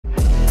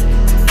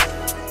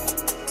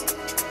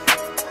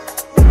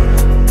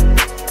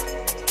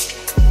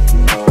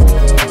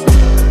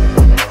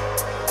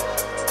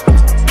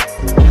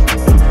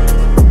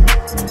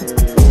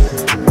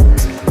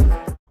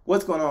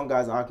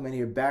guys? Ahmed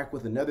here, back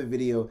with another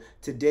video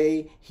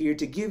today, here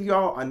to give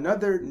y'all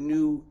another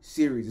new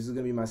series. This is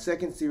going to be my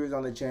second series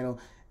on the channel.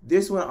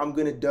 This one I'm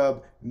going to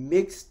dub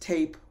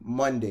Mixtape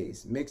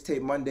Mondays.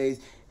 Mixtape Mondays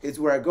is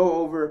where I go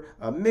over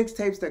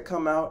mixtapes that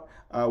come out,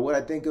 what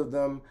I think of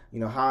them,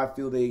 how I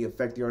feel they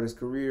affect the artist's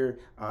career,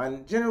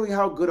 and generally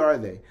how good are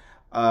they.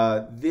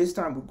 This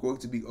time we're going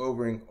to be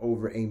over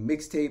a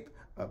mixtape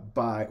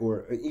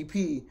or an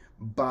EP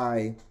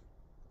by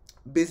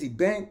Busy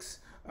Banks.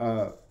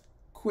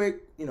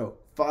 Quick,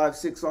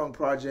 5-6 song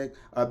project.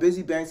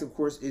 Busy Banks, of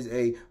course, is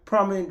a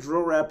prominent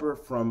drill rapper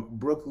from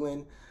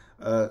Brooklyn.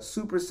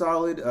 Super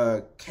solid.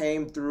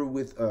 Came through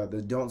with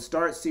the Don't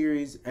Start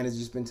series and has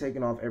just been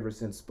taking off ever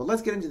since. But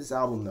let's get into this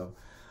album though.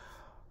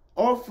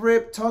 Off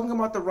rip, talking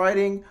about the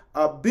writing,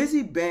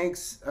 Busy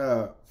Banks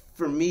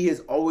for me has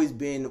always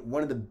been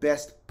one of the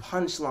best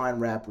punchline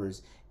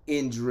rappers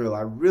in drill.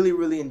 I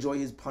really enjoy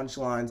his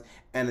punchlines,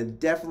 and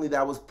definitely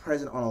that was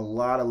present on a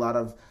lot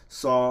of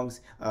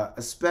songs,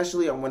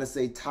 especially I want to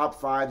say top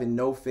 5 in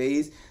No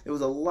Phase. There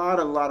was a lot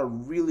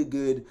of really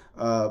good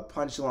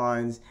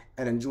punchlines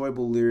and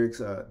enjoyable lyrics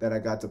that I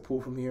got to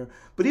pull from here.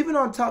 But even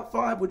on top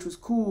 5, which was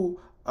cool,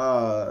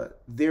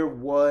 there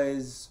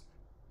was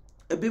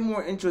a bit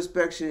more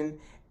introspection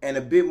and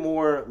a bit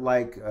more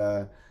like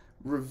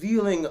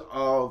revealing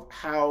of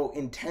how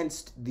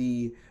intense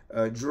the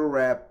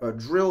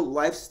drill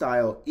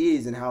lifestyle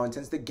is and how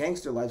intense the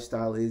gangster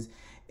lifestyle is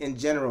in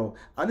general.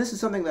 This is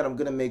something that I'm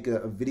going to make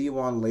a video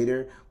on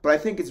later, but I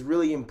think it's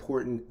really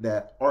important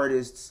that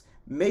artists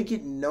make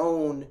it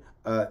known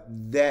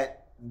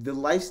that the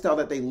lifestyle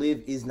that they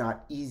live is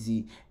not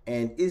easy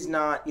and is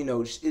not,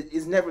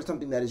 is never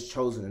something that is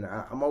chosen. And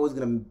I'm always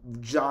going to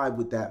jive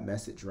with that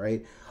message,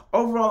 right?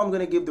 Overall, I'm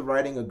going to give the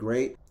writing a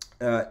great.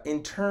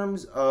 In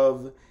terms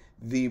of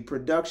the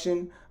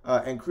production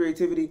and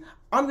creativity,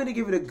 I'm going to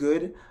give it a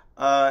good.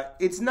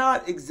 It's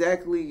not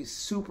exactly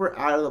super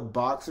out of the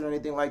box or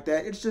anything like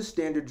that. It's just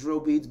standard drill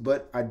beats,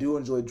 but I do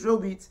enjoy drill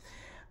beats.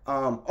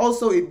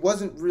 Also, it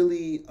wasn't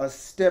really a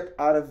step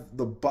out of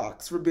the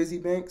box for Busy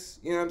Banks.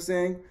 You know what I'm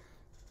saying?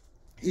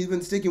 He's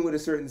been sticking with a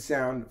certain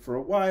sound for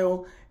a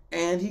while,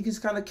 and he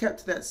just kind of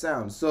kept that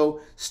sound.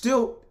 So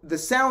still, the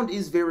sound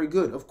is very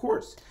good, of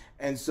course.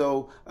 And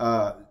so,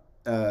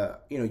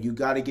 you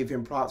got to give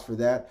him props for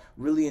that.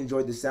 Really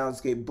enjoyed the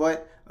soundscape,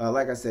 but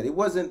like I said, it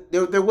wasn't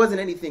there wasn't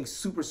anything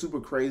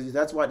super crazy.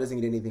 That's why it doesn't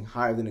get anything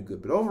higher than a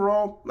good. But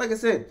overall, like I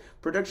said,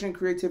 production and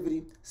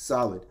creativity,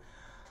 solid.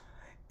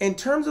 In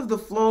terms of the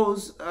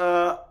flows,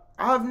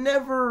 I've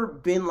never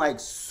been like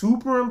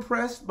super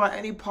impressed by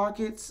any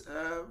pockets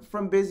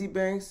from Busy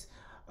Banks,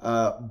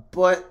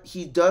 but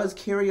he does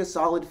carry a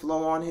solid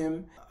flow on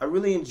him. I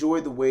really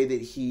enjoy the way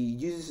that he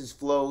uses his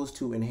flows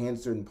to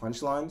enhance certain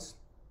punchlines.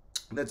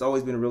 That's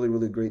always been a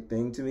really great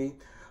thing to me.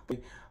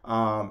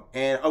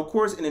 And of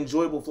course, an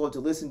enjoyable flow to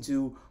listen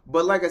to,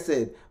 but like I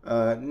said,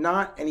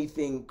 not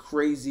anything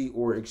crazy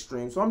or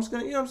extreme. So I'm just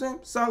gonna,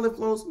 solid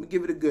flows, I'm gonna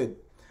give it a good.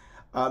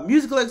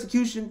 Musical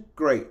execution,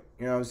 great.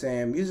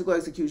 Musical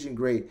execution,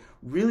 great.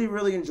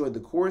 Really enjoyed the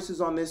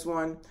choruses on this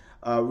one.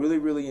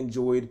 Really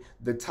enjoyed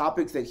the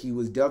topics that he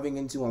was delving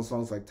into on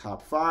songs like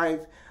Top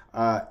 5,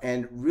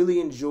 and really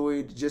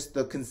enjoyed just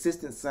the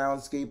consistent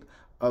soundscape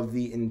of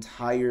the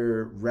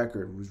entire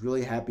record. Was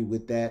really happy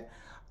with that.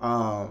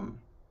 And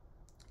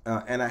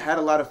I had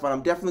a lot of fun.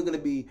 I'm definitely going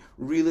to be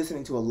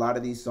re-listening to a lot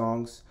of these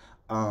songs.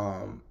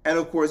 And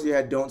of course, you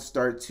had Don't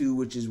Start 2,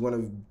 which is one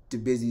of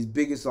Busy's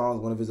biggest songs,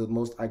 one of his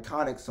most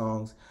iconic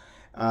songs.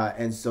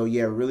 And so,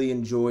 yeah, really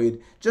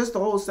enjoyed just the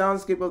whole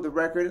soundscape of the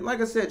record. And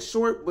like I said,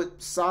 short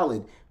but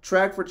solid.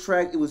 Track for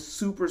track, it was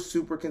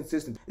super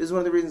consistent. This is one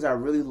of the reasons I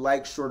really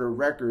like shorter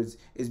records,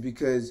 is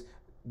because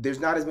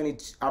there's not as many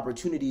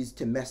opportunities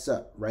to mess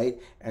up,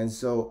 right? And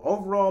so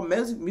overall,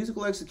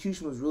 musical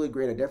execution was really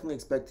great. I definitely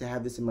expect to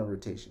have this in my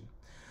rotation.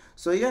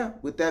 So yeah,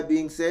 with that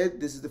being said,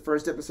 this is the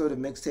first episode of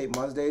Mixtape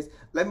Mondays.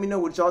 Let me know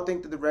what y'all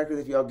think of the record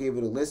if y'all gave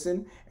it a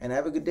listen, and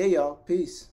have a good day, y'all. Peace.